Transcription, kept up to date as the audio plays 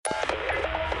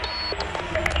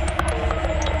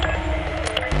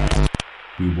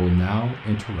We will now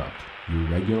interrupt your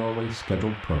regularly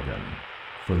scheduled programming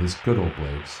for this Good Old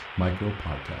Blades micro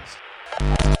podcast.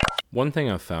 One thing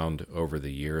I've found over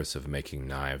the years of making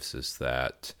knives is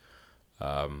that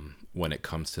when it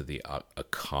comes to the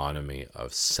economy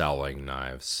of selling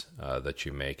knives that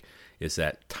you make, is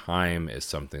that time is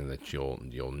something that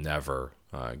you'll never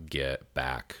get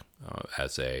back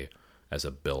as a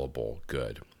billable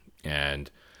good.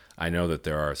 And I know that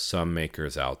there are some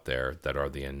makers out there that are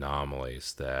the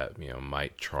anomalies that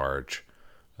might charge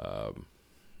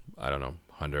I don't know,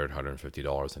 $100,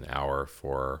 $150 an hour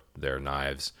for their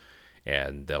knives,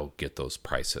 and they'll get those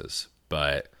prices.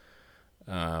 But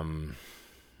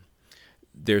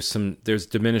there's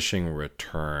diminishing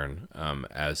return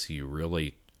as you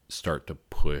really start to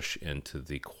push into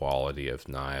the quality of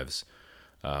knives,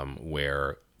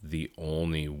 where the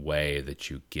only way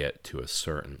that you get to a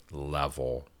certain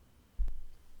level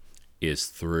is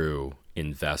through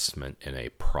investment in a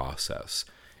process.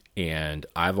 And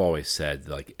I've always said,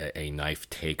 like, a knife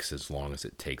takes as long as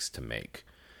it takes to make.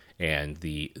 And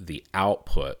the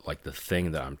output, like the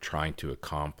thing that I'm trying to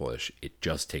accomplish, it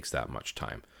just takes that much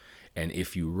time. And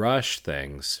if you rush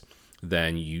things,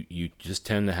 then you just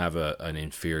tend to have an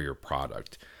inferior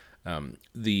product.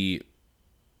 The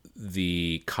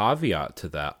caveat to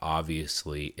that,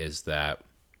 obviously, is that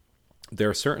there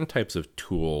are certain types of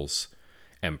tools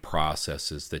and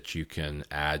processes that you can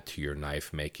add to your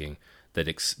knife making that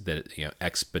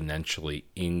exponentially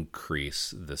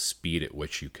increase the speed at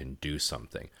which you can do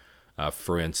something.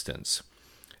 For instance,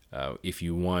 if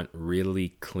you want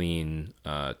really clean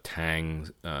tang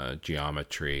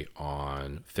geometry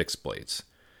on fixed blades,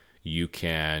 you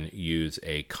can use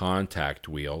a contact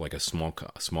wheel, like a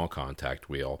small contact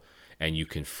wheel, and you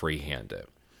can freehand it.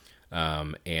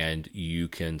 And you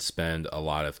can spend a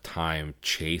lot of time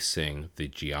chasing the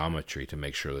geometry to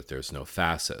make sure that there's no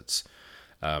facets.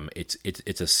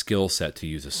 It's a skill set to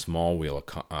use a small wheel,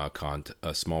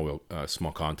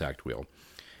 small contact wheel,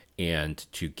 and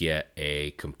to get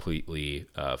a completely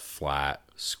flat,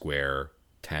 square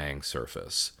tang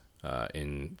surface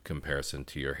in comparison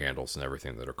to your handles and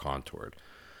everything that are contoured.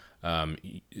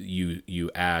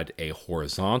 You add a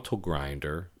horizontal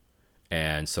grinder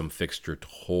and some fixture to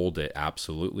hold it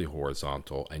absolutely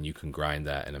horizontal, and you can grind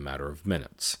that in a matter of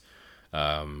minutes.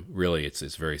 Really,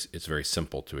 it's very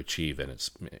simple to achieve, and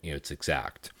it's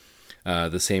exact.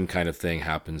 The same kind of thing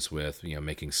happens with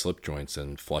making slip joints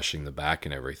and flushing the back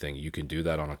and everything. You can do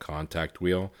that on a contact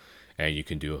wheel, and you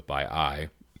can do it by eye,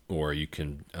 or you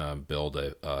can build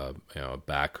a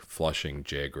back flushing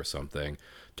jig or something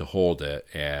to hold it,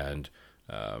 and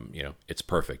it's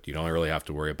perfect. You don't really have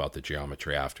to worry about the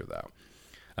geometry after that.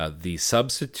 The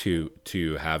substitute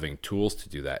to having tools to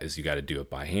do that is you got to do it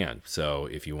by hand. So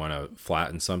if you want to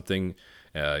flatten something,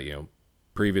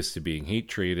 previous to being heat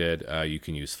treated, you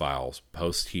can use files.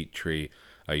 Post heat treat,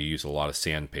 you use a lot of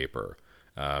sandpaper.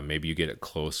 Maybe you get it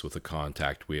close with a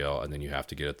contact wheel, and then you have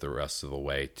to get it the rest of the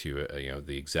way to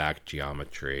the exact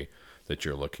geometry that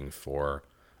you're looking for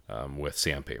with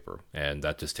sandpaper, and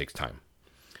that just takes time.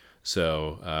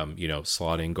 So,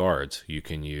 slotting guards, you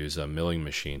can use a milling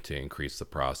machine to increase the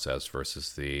process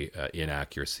versus the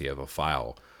inaccuracy of a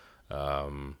file.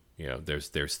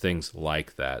 There's things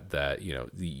like that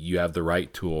you have the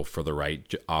right tool for the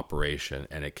right operation,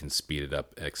 and it can speed it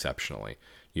up exceptionally.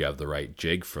 You have the right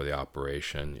jig for the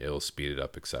operation, it'll speed it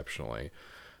up exceptionally.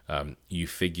 You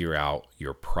figure out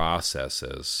your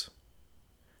processes,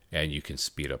 and you can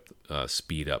speed up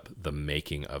the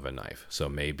making of a knife. So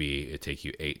maybe it take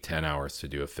you 8-10 hours to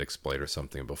do a fixed blade or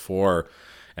something before,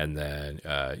 and then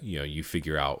you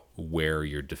figure out where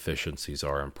your deficiencies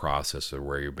are in process, or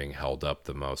where you're being held up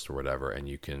the most or whatever, and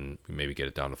you can maybe get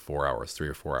it down to 4 hours, 3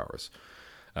 or 4 hours.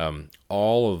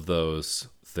 All of those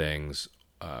things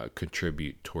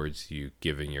contribute towards you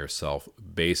giving yourself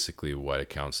basically what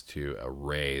accounts to a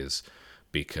raise,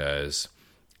 because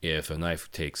if a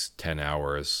knife takes 10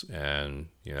 hours and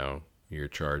you're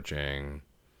charging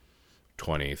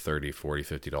 $20, $30,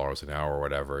 $40, $50 an hour or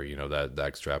whatever, that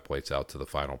extrapolates out to the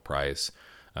final price.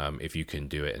 If you can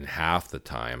do it in half the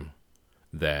time,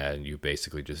 then you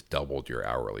basically just doubled your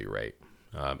hourly rate,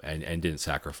 and didn't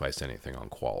sacrifice anything on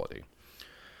quality.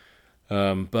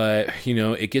 But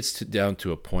it gets down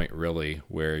to a point really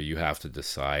where you have to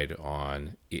decide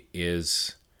on,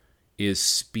 is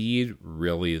speed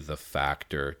really the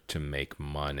factor to make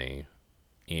money?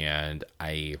 And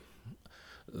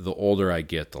the older I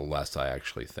get, the less I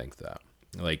actually think that.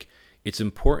 Like, it's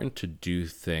important to do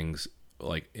things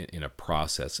like in a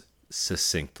process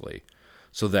succinctly,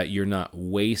 so that you're not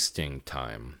wasting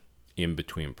time in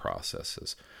between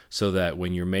processes, so that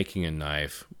when you're making a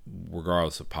knife,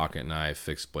 regardless of pocket knife,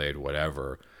 fixed blade,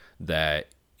 whatever, that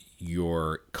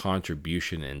your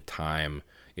contribution in time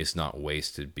is not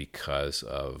wasted because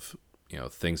of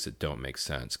things that don't make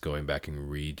sense, going back and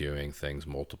redoing things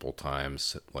multiple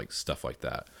times, like stuff like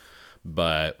that.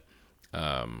 But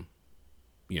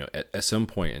at some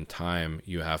point in time,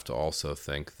 you have to also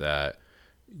think that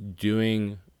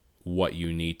doing what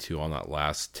you need to on that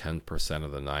last 10%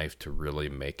 of the knife to really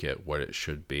make it what it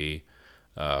should be,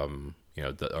 or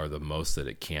the most that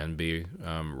it can be,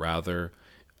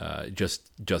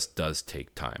 just does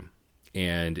take time.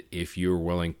 And if you're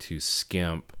willing to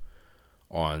skimp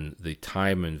on the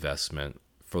time investment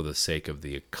for the sake of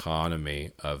the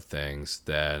economy of things,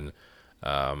 then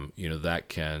that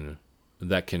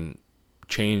can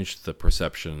change the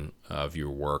perception of your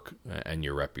work and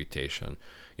your reputation.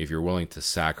 If you're willing to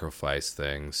sacrifice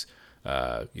things,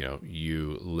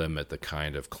 you limit the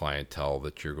kind of clientele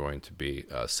that you're going to be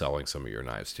selling some of your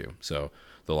knives to. So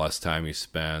the less time you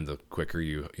spend, the quicker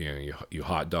you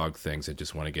hot dog things and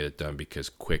just want to get it done because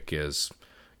quick is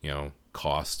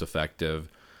cost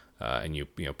effective, and you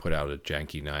put out a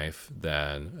janky knife,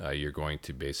 then you're going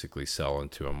to basically sell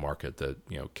into a market that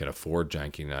can afford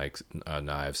janky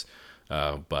knives,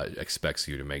 but expects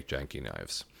you to make janky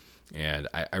knives. And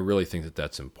I really think that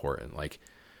that's important. Like,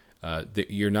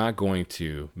 you're not going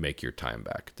to make your time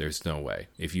back. There's no way.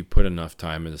 If you put enough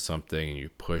time into something and you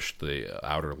push the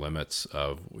outer limits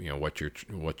of what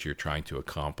you're trying to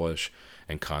accomplish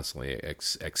and constantly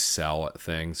excel at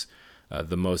things,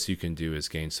 the most you can do is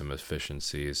gain some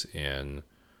efficiencies in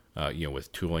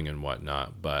with tooling and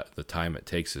whatnot. But the time it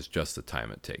takes is just the time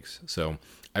it takes. So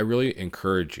I really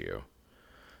encourage you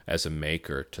as a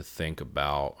maker to think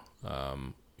about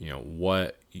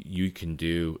what you can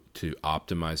do to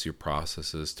optimize your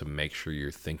processes, to make sure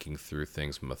you're thinking through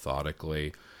things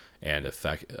methodically and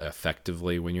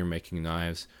effectively when you're making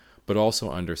knives, but also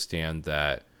understand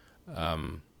that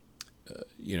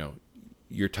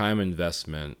your time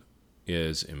investment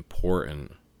is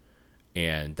important,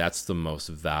 and that's the most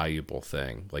valuable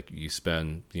thing. Like, you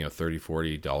spend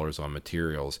 $30-$40 on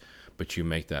materials, but you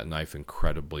make that knife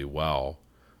incredibly well,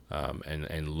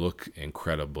 and look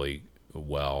incredibly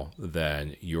well,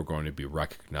 then you're going to be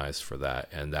recognized for that,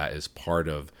 and that is part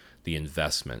of the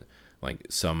investment.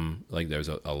 There's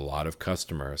a lot of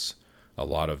customers, a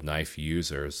lot of knife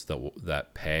users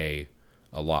that pay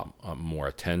a lot more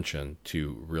attention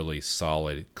to really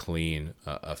solid, clean,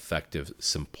 effective,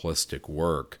 simplistic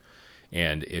work.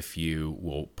 And if you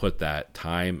will put that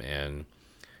time in,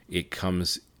 it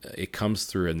comes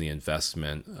through in the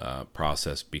investment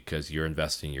process, because you're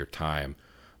investing your time.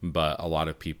 But a lot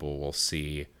of people will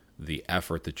see the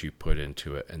effort that you put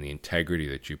into it and the integrity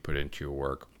that you put into your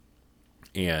work.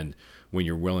 And when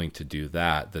you're willing to do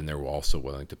that, then they're also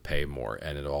willing to pay more.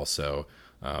 And it also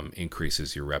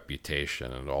increases your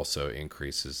reputation, and it also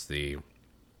increases the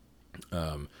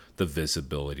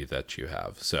visibility that you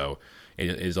have. So it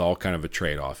is all kind of a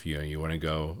trade-off. You want to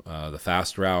go the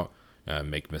fast route,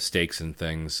 make mistakes and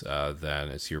things, then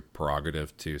it's your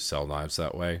prerogative to sell knives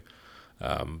that way.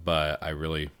 But I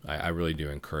really do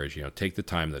encourage, take the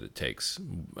time that it takes,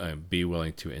 be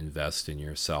willing to invest in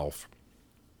yourself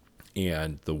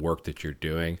and the work that you're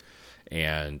doing,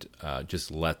 and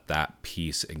just let that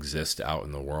piece exist out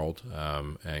in the world,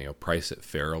 and price it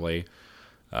fairly,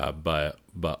 but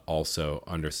also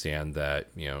understand that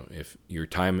if your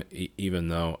time, even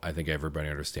though I think everybody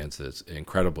understands that it's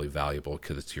incredibly valuable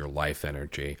because it's your life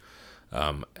energy,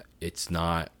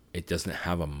 it doesn't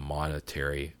have a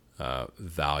monetary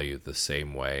value the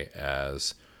same way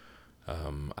as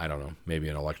I don't know, maybe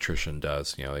an electrician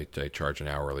does. They charge an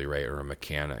hourly rate, or a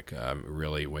mechanic.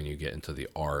 Really, when you get into the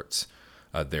arts,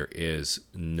 there is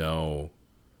no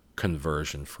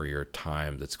conversion for your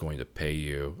time that's going to pay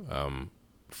you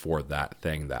for that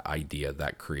thing, that idea,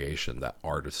 that creation, that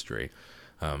artistry.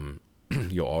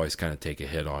 You'll always kind of take a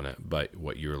hit on it, but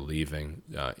what you're leaving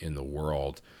in the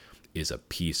world is a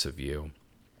piece of you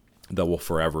that will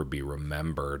forever be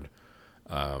remembered.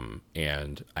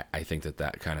 And I think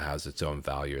that kind of has its own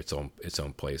value, its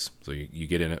own place. So you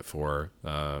get in it for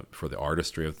the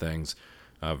artistry of things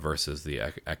versus the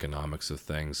economics of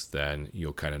things, then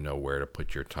you'll kind of know where to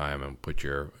put your time and put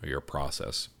your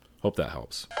process. Hope that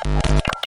helps.